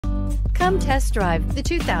Come test drive the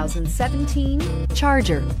 2017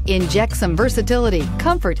 Charger. Inject some versatility,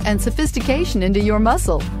 comfort, and sophistication into your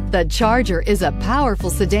muscle. The Charger is a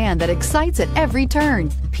powerful sedan that excites at every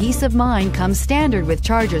turn. Peace of mind comes standard with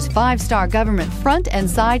Charger's 5-star government front and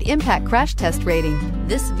side impact crash test rating.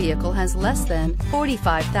 This vehicle has less than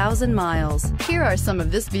 45,000 miles. Here are some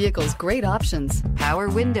of this vehicle's great options: power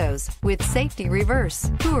windows with safety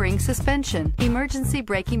reverse, touring suspension, emergency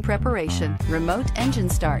braking preparation, remote engine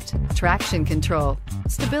start, traction control,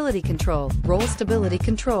 stability control, roll stability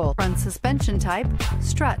control, front suspension type,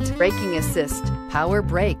 strut, braking assist, power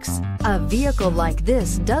brakes. A vehicle like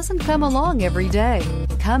this doesn't come along every day.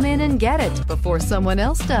 Come in and get it before someone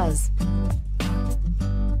else does.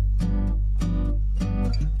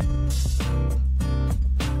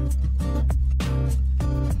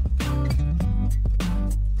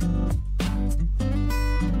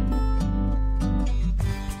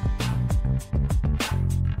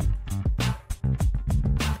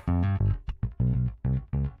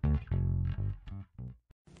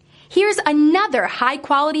 Here's another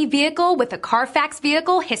high-quality vehicle with a Carfax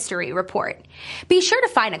Vehicle History Report. Be sure to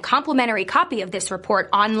find a complimentary copy of this report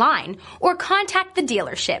online or contact the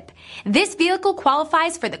dealership. This vehicle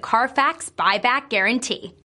qualifies for the Carfax Buyback Guarantee.